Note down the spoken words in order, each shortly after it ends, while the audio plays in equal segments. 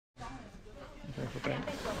Careful,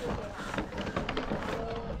 thanks.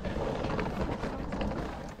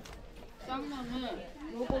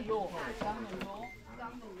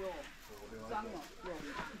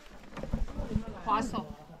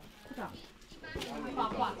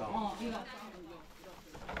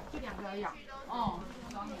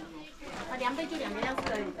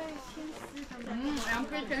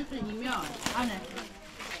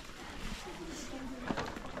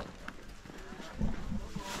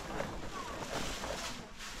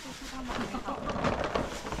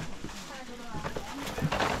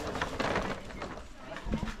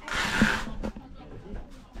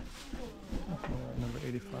 Number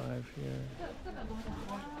 85 here.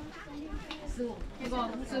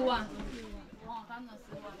 15万。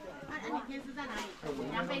你天是在哪里？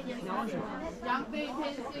杨飞天，杨飞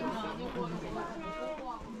天性呢？就过去。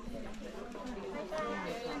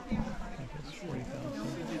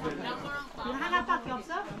하나 밖에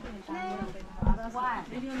없어? 네. 와.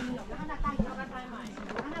 하나 딱 들어가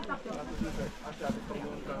하나밖에 없어.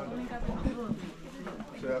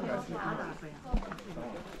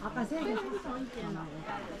 아까 세 개.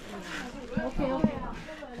 오케이.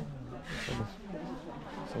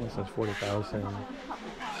 Someone says 40,000.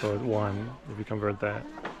 So it's one. If you convert that,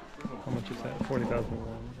 how much is that? 40,000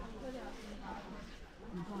 won.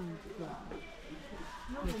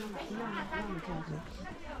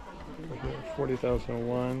 Okay,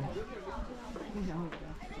 40,001.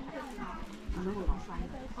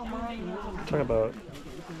 Talk about,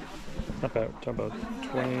 not bad, talk about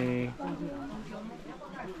 20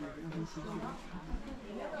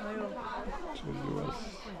 US.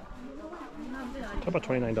 Talk about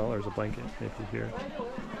 $29 a blanket, maybe here.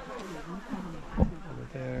 Over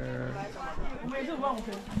there.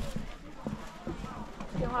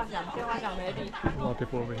 A lot of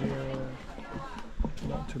people over here.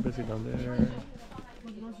 Not too busy down there.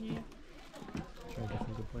 Trying to get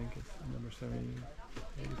some good blankets. Number 70,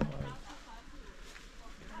 85.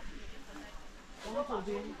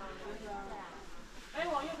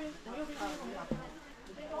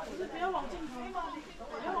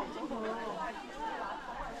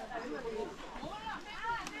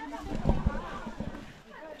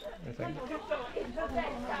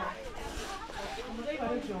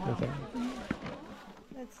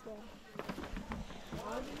 That's the.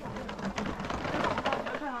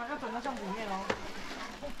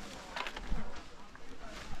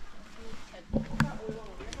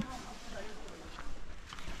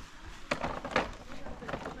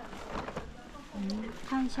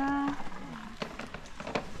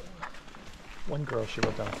 One girl, she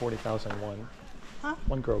wrote down 40,001. Huh?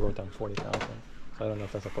 One girl wrote down 40,000. So I don't know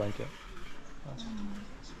if that's a blanket.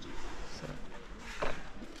 So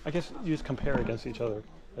I guess you just compare against each other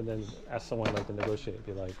and then ask someone like to negotiate.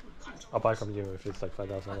 Be like, I'll buy from you if it's like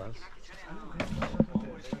 5,000 less.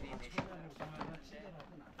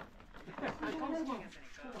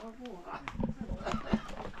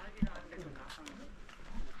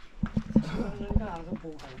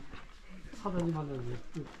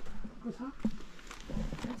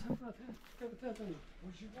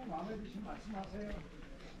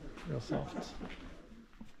 Real soft.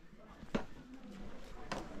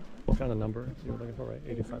 What kind of number you were looking for, right?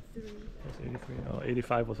 85? That's 83. Oh,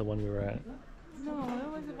 85 was the one we were at. No, it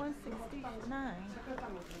was 169.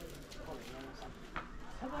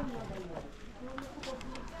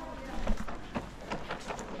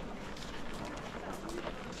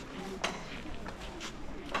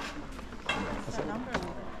 What's the number?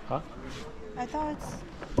 Huh? I thought it's.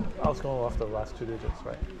 I was going off the last two digits,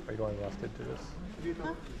 right? Are you going the last two digits?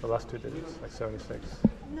 Huh? The last two digits, like 76.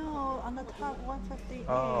 No, on the top 158.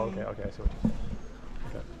 Oh, okay, okay, I see what you're saying.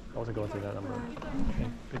 Okay, I wasn't going through that number. Okay,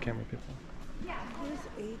 big camera people. Where's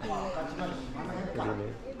 80? What do you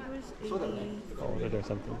need? Where's 80? Oh, they're doing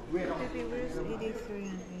something. Maybe where's 83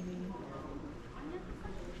 and 80?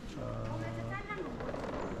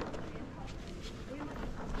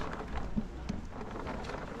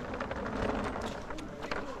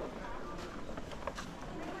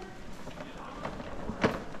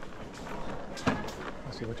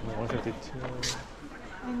 Let's see, which one? 152.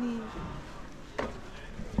 I need.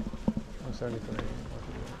 173.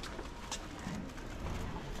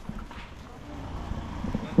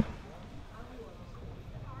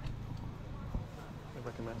 I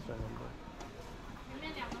recommend that number.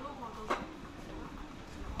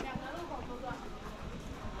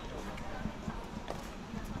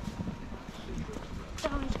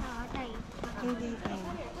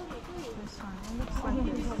 This one. It looks like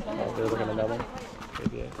it's. Oh, they're looking at that one?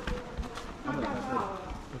 ABA.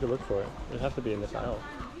 You could look for it. It has to be in this aisle.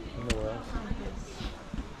 Nowhere else.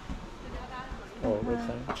 Oh, red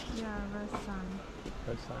sign. Yeah, red sign.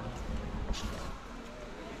 Red sign.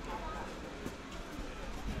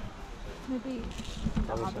 Maybe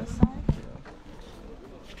the Other other side? side? Yeah.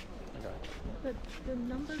 I got it. But the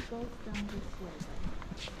number goes down this way.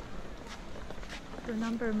 The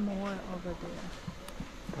number more over there.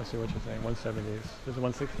 I see what you're saying. 170s. There's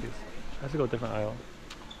 160s. I have to go a different aisle.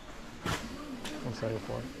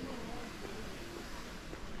 174.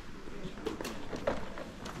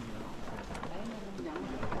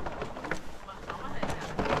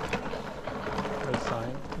 Red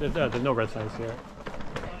sign. There's no red signs here.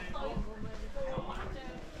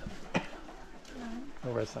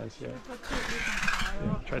 No red signs here.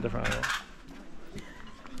 Yeah, try a different aisle.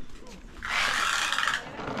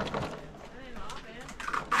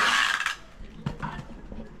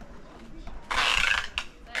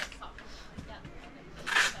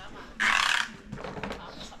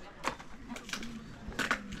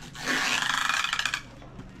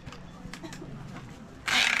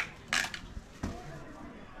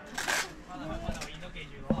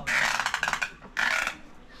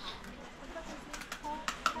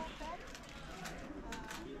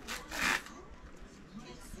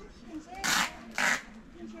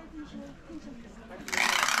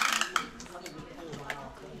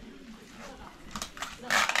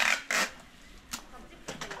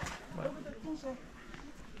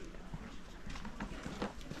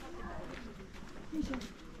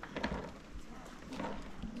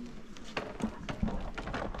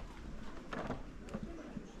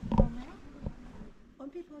 One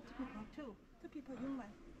people, two people, two people 用完。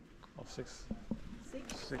 Oh, six. Okay.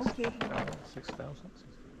 6,000?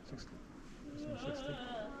 60. 60.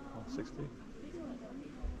 Oh, 60.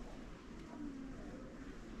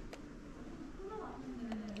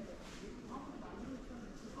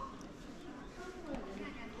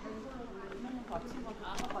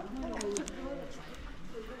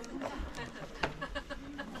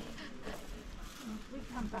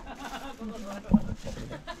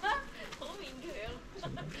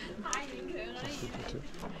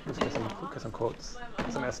 Let's get some quotes,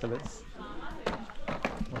 some estimates.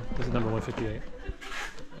 Well, this is number 158.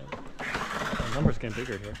 The numbers getting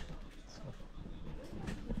bigger here. So.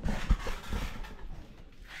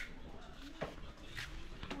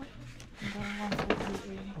 And then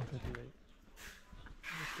 158. 158.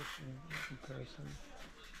 Let's get some comparison.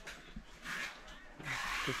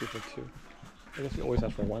 50 for 2. I guess you always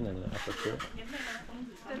ask for 1 and then ask for 2.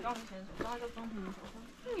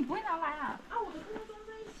 你不会拿来啊？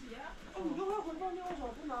你就会回饭店，为什么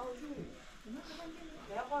不拿回去？你们回饭店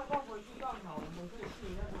等下换回去刚好，我们可以试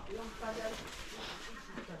一下，不用大家一起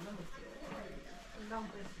等那么久，浪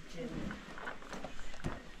费时间。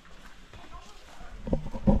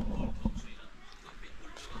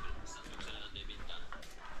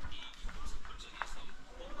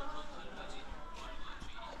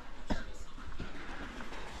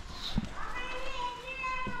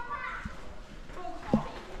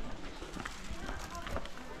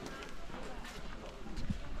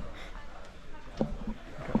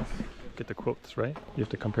Get the quotes, right? You have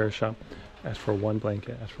to compare shop. Ask for 1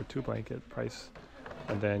 blanket, ask for 2 blanket price,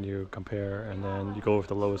 and then you compare, and then you go with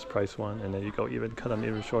the lowest price one, and then you go even cut them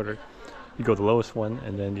even shorter. You go the lowest one,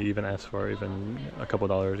 and then you even ask for even a couple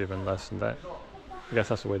dollars, even less than that. I guess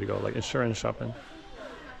that's the way to go, like insurance shopping.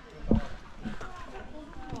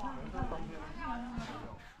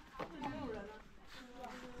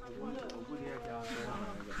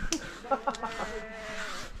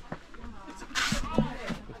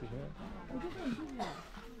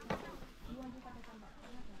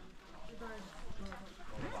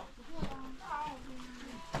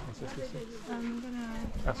 I'm gonna.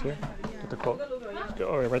 Ask here. Get the quote. Go,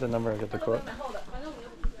 oh, write the number and get the quote.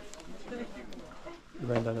 You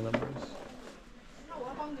write down the numbers.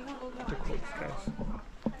 Get the quotes, guys.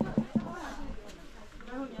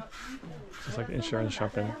 It's like insurance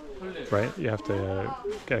shopping, right? You have to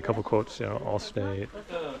get a couple quotes. You know, Allstate.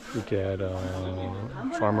 You get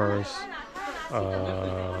Farmers,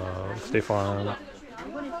 State Farm.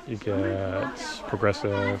 You get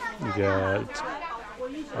Progressive. You get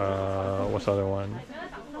what's the other one?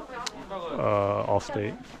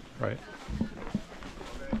 Allstate, right?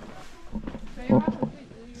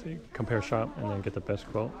 So you compare shop and then get the best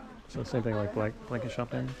quote. So same thing like blanket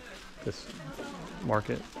shopping. This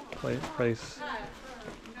market price.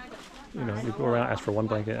 You know, you go around, ask for 1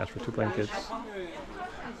 blanket, ask for 2 blankets.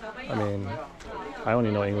 I mean, I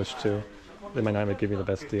only know English too. They might not even give you the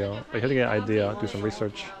best deal. But you have to get an idea, do some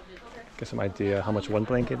research, get some idea how much 1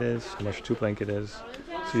 blanket is, how much 2 blanket is,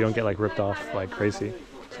 so you don't get like ripped off like crazy.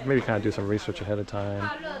 So maybe kind of do some research ahead of time,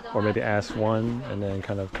 or maybe ask 1 and then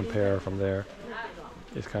kind of compare from there.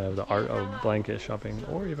 is kind of the art of blanket shopping,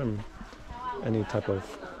 or even any type of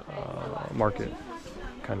market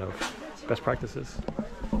kind of best practices.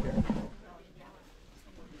 Here.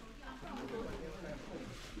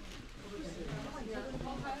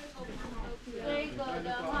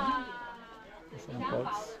 Some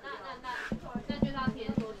books.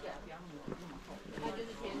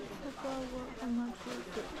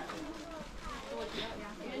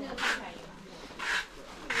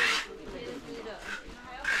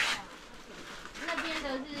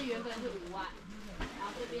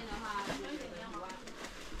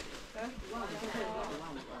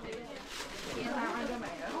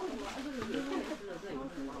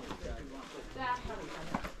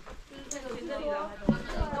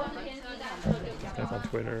 Guys on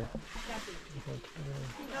Twitter.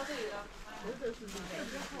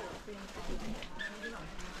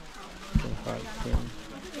 Hot cream.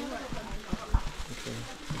 Okay,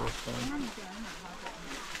 this one.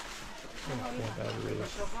 Okay,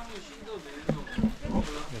 batteries.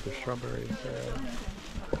 Got the strawberries there.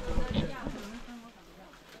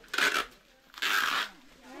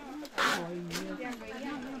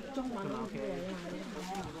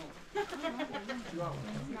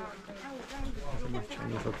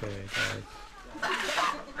 Chinese okay, guys.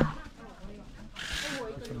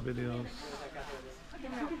 Some videos.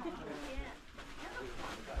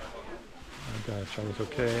 Oh gosh, Chinese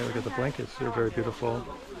okay. Look at the blankets, they're very beautiful.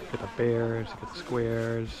 Look at the bears, look at the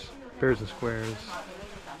squares. Bears and squares.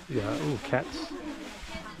 Yeah, ooh, cats.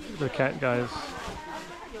 The cat guys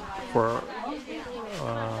for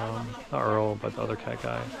not Earl, but the other cat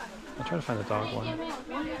guy. I'm trying to find the dog one.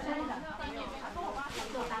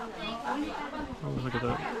 Oh, look at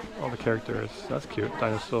all the characters. That's cute.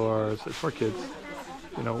 Dinosaurs. It's for kids.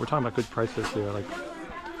 You know, we're talking about good prices here, like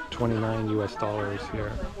 $29 US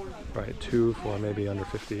here, right? 2 for maybe under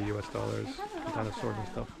 $50 US. Dinosaurs and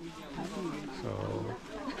stuff. So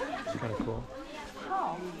it's kind of cool.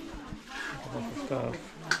 Lots of stuff.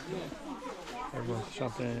 Everyone's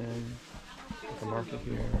shopping at the market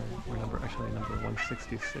here. We're number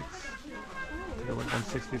 166. We're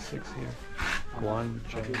 166 here.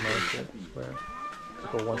 Guanjay Market Square.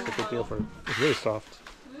 People wants a good deal for. It's really soft.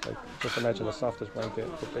 Like, just imagine the softest blanket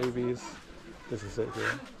for babies. This is it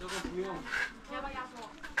here.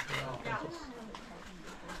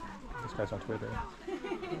 This guy's on Twitter.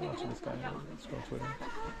 I'm watching this guy. Let's go on Twitter.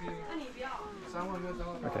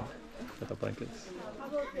 Okay, get the blankets.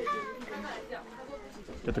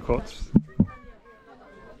 Get the quotes.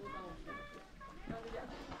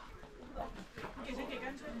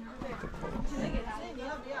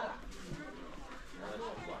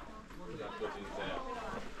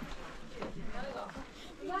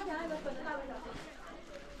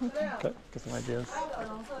 Okay, get some ideas.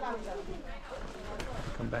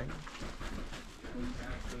 Come back.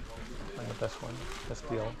 Find the best one, best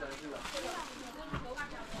deal.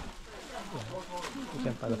 Yeah. You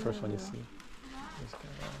can't find the first one you see. Just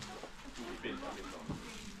get,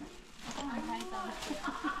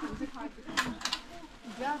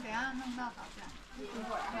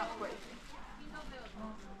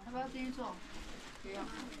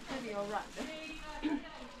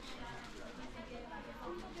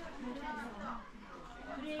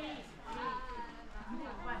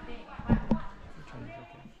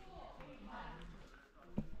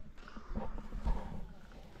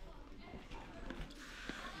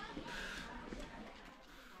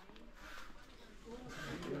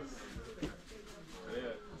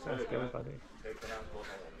 sounds good, buddy.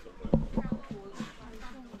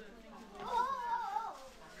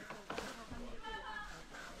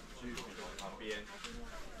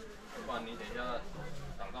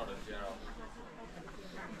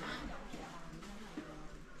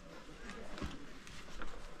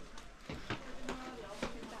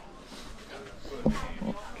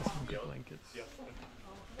 Oh, get some good blankets.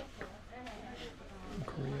 In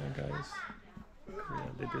Korea, guys. Korea,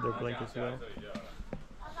 they do their blankets well.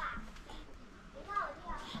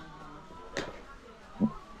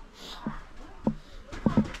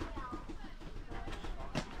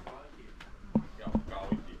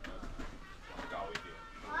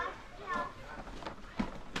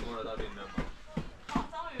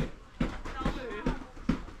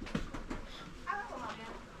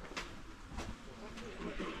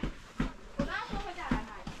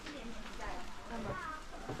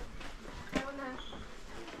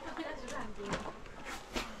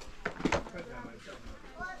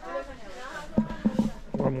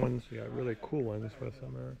 Warm ones, you got really cool ones for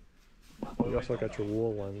summer. You also got your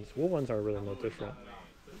wool ones. Wool ones are really no different.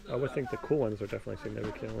 I would think the cool ones are definitely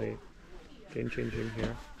significantly game-changing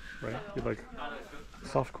here, right? You like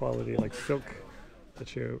soft quality, like silk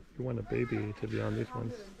that you want a baby to be on these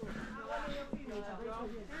ones.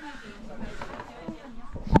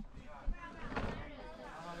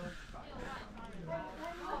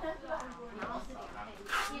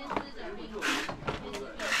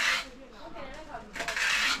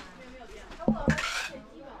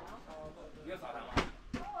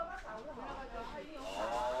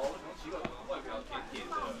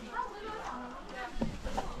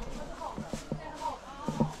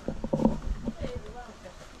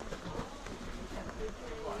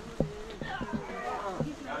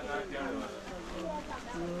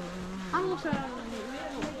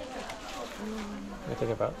 What do you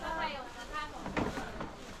think about?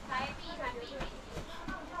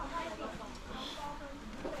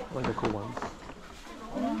 I like the cool ones.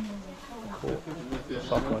 Cool.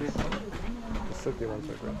 Soft ones. The silky ones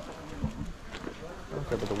are great. I don't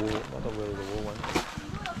care about the wool, not really the wool ones.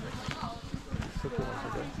 The silky ones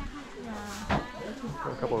are good. There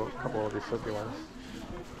are a couple of these silky ones.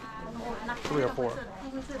 3 or 4.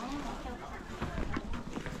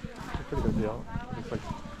 Pretty good deal. It's like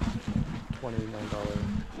 $29.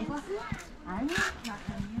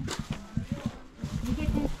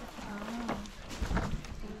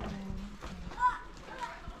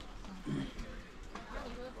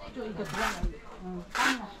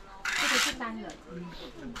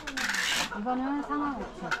 이거는 상황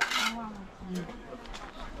우체. 상황 우체.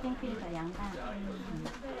 핑크색 양단.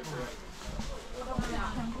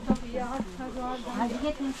 아, 이게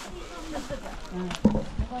핑크.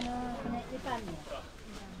 이거는 그냥 일반이야.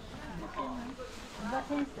 이거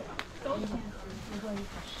텐스.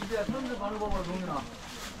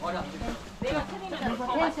 이거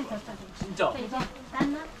텐스 줬어. 진짜? 이거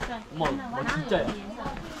딴나? 엄마, 뭐 진짜야?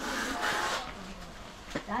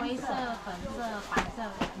 灰色、粉色、白色。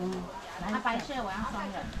它白色我要双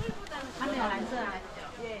人，它没有蓝色啊。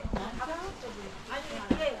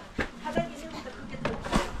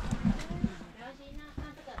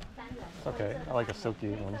 It's okay. I like the silky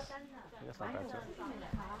ones. That's not bad too.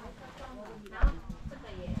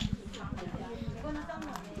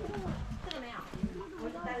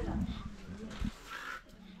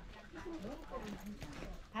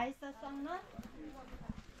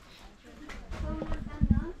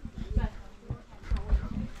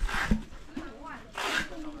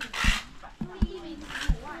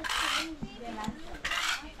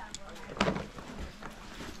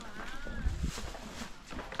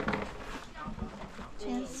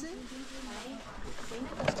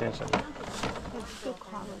 Extension. Good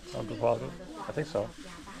quality. Good quality. I think so.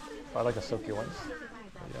 I like the silky ones.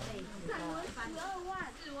 But yeah.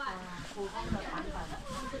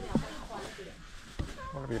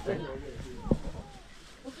 What do you think?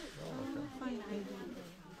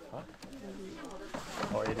 Huh?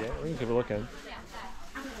 Oh, 88. We can keep looking.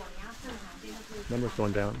 Numbers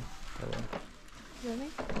going down. Really?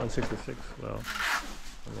 166. Well,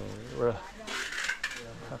 I mean, we're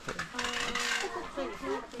halfway.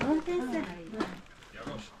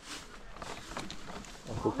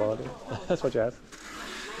 Oh, good quality. That's what you asked.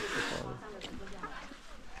 Good quality.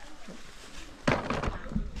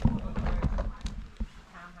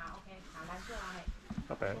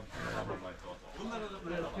 Not bad.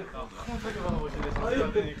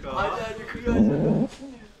 아니 그게 아니라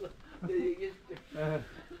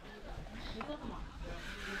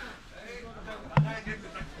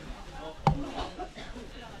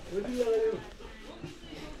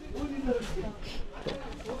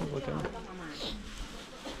Looking.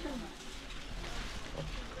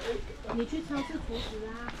 你去超市储值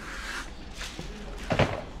啊。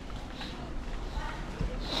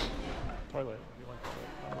 Toilet. If you want toilet.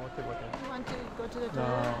 I don't know what they're looking. You want to go to the No,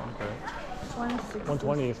 toilet? I'm good. 160.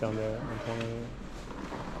 120 is down there. 120.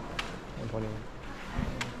 120.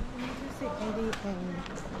 88.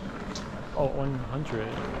 Oh, 100.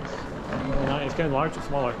 No, it's getting larger,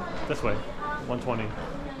 smaller. This way. 120.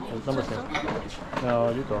 The numbers here. No,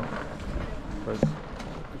 you go. First.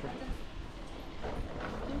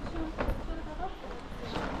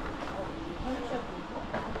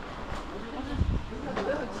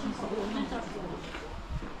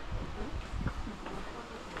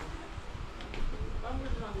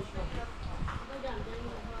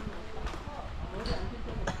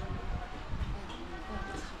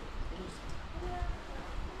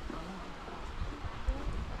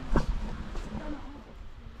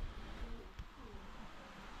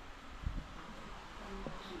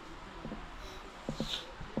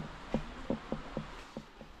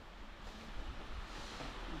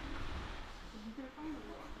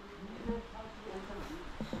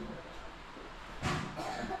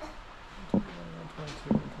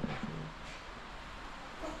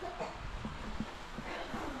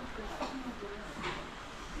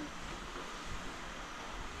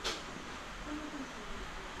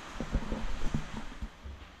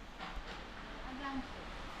 拜。